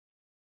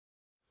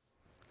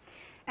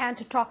And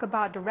to talk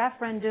about the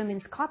referendum in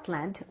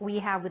Scotland, we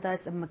have with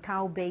us a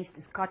Macau-based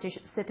Scottish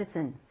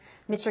citizen.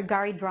 Mr.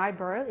 Gary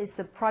Dryburgh is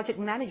a project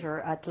manager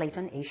at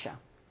Leighton Asia.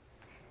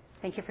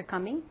 Thank you for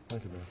coming.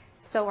 Thank you, ma'am.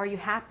 So are you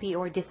happy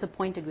or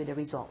disappointed with the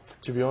result?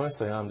 To be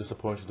honest, I am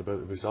disappointed about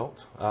the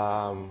result.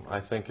 I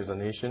think as a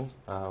nation,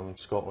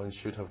 Scotland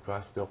should have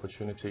grasped the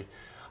opportunity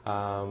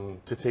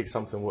to take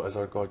something what is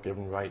our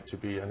God-given right to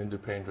be an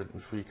independent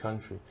and free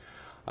country.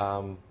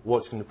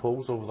 Watching the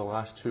polls over the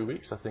last 2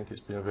 weeks, I think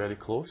it's been very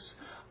close,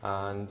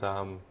 and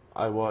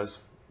I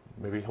was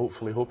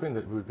hopefully hoping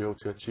that we would be able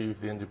to achieve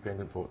the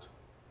independent vote.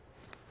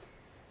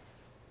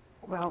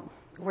 Well,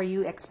 were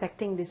you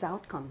expecting this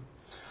outcome?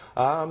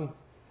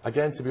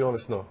 Again, to be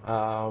honest, no.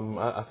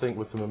 I think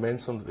with the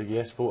momentum that the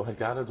yes vote had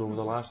gathered over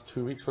the last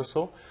 2 weeks or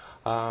so,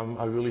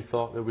 I really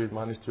thought that we'd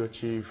managed to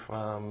achieve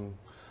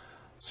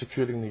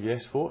securing the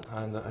yes vote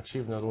and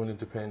achieving our own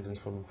independence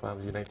from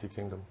the United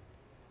Kingdom.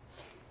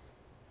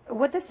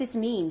 What does this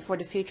mean for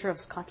the future of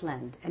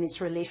Scotland and its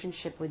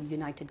relationship with the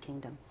United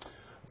Kingdom?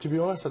 To be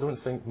honest, I don't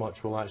think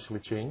much will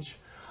actually change.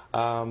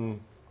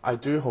 I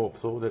do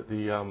hope, though, that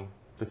the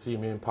three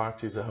main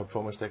parties that have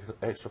promised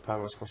extra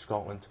powers for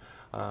Scotland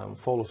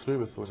follow through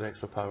with those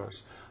extra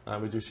powers.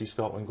 We do see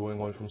Scotland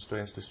going on from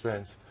strength to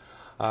strength.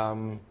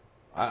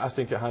 I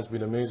think it has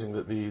been amazing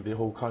that the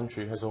whole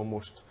country has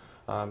almost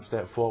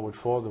stepped forward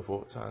for the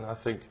vote, and I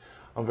think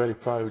I'm very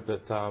proud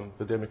that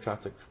the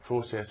democratic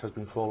process has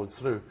been followed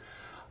through.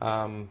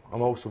 I'm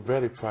also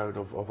very proud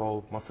of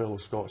all my fellow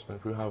Scotsmen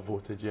who have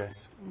voted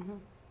yes. Mm-hmm.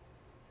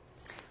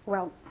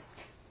 Well,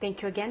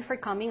 thank you again for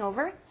coming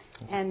over,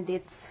 and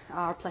it's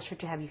our pleasure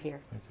to have you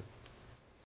here. Thank you.